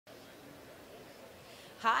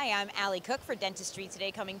Hi, I'm Allie Cook for Dentistry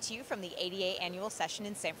Today, coming to you from the ADA annual session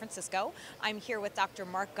in San Francisco. I'm here with Dr.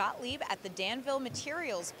 Marc Gottlieb at the Danville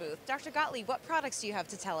Materials booth. Dr. Gottlieb, what products do you have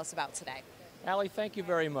to tell us about today? Allie, thank you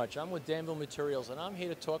very much. I'm with Danville Materials, and I'm here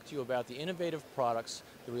to talk to you about the innovative products,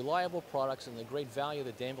 the reliable products, and the great value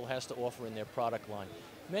that Danville has to offer in their product line.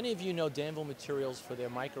 Many of you know Danville Materials for their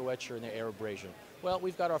microetcher and their air abrasion. Well,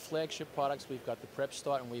 we've got our flagship products. We've got the Prep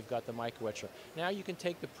Start and we've got the microetcher. Now you can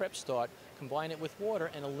take the Prep Start, combine it with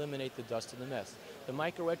water, and eliminate the dust and the mess. The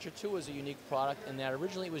Microetcher II is a unique product in that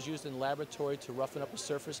originally it was used in the laboratory to roughen up a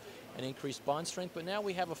surface and increase bond strength, but now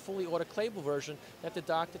we have a fully autoclavable version that the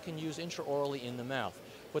doctor can use intraorally in the mouth.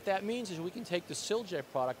 What that means is we can take the Siljet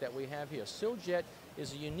product that we have here. Siljet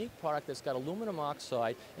is a unique product that's got aluminum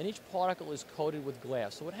oxide, and each particle is coated with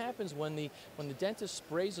glass. So what happens when the dentist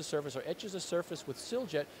sprays a surface or etches a surface with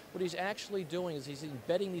Siljet, what he's actually doing is he's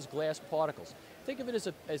embedding these glass particles. Think of it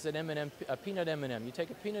as an M&M, a peanut M&M. You take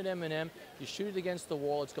a peanut M&M, you shoot it against the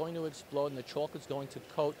wall, it's going to explode, and the chocolate's going to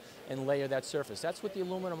coat and layer that surface. That's what the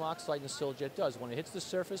aluminum oxide in Siljet does. When it hits the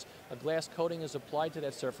surface, a glass coating is applied to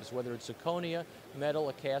that surface, whether it's zirconia, metal,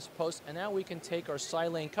 a cast post, and now we can take our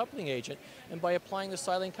silane coupling agent, and by applying the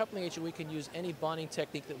silane coupling agent, we can use any bonding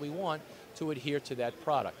technique that we want to adhere to that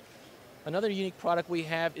product. Another unique product we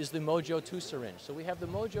have is the Mojo 2 syringe. So we have the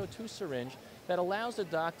Mojo 2 syringe that allows the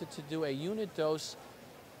doctor to do a unit dose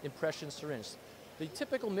impression syringe. The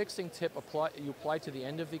typical mixing tip you apply to the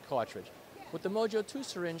end of the cartridge. With the Mojo 2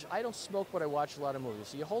 syringe, I don't smoke, but I watch a lot of movies.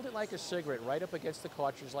 So you hold it like a cigarette right up against the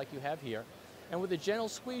cartridge like you have here, and with a gentle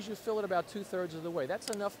squeeze, you fill it about 2/3 of the way.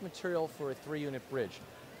 That's enough material for a 3-unit bridge.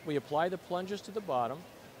 We apply the plungers to the bottom,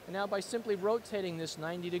 and now by simply rotating this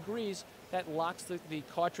 90 degrees, that locks the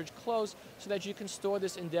cartridge closed so that you can store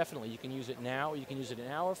this indefinitely. You can use it now, or you can use it an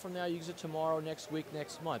hour from now, you use it tomorrow, next week,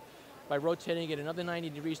 next month. By rotating it another 90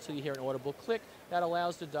 degrees till you hear an audible click, that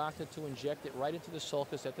allows the doctor to inject it right into the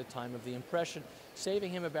sulcus at the time of the impression,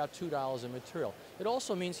 saving him about $2 in material. It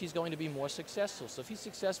also means he's going to be more successful. So if he's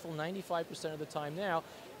successful 95% of the time now,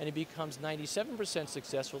 and he becomes 97%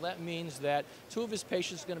 successful, that means that 2 of his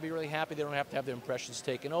patients are going to be really happy. They don't have to have their impressions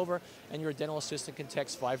taken over, and your dental assistant can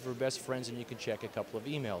text 5 of her best friends, and you can check a couple of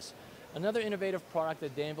emails. Another innovative product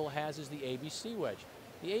that Danville has is the ABC wedge.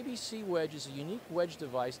 The ABC wedge is a unique wedge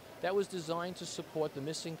device that was designed to support the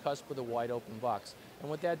missing cusp of the wide open box.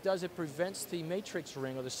 And what that does, it prevents the matrix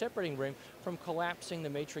ring or the separating ring from collapsing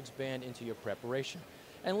the matrix band into your preparation.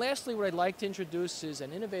 And lastly, what I'd like to introduce is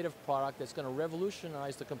an innovative product that's going to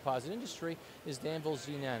revolutionize the composite industry is Danville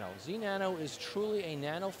Z Nano. Z Nano is truly a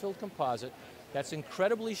nano-filled composite that's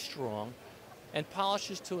incredibly strong and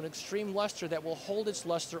polishes to an extreme luster that will hold its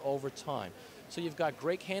luster over time. So you've got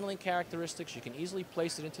great handling characteristics. You can easily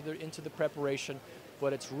place it into the preparation,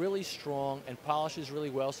 but it's really strong and polishes really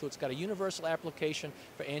well, so it's got a universal application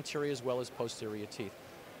for anterior as well as posterior teeth.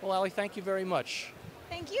 Well, Allie, thank you very much.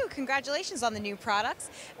 Thank you. Congratulations on the new products.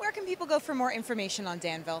 Where can people go for more information on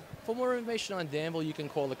Danville? For more information on Danville, you can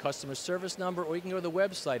call the customer service number, or you can go to the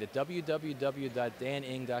website at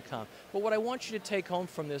www.daning.com. But what I want you to take home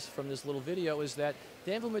from this little video is that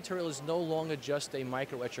Danville Materials is no longer just a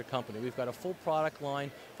microetcher company. We've got a full product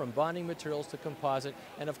line from bonding materials to composite,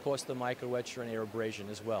 and of course the microetcher and air abrasion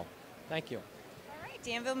as well. Thank you.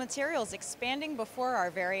 Danville Materials, expanding before our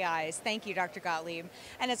very eyes. Thank you, Dr. Gottlieb.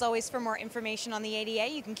 And as always, for more information on the ADA,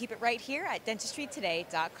 you can keep it right here at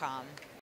dentistrytoday.com.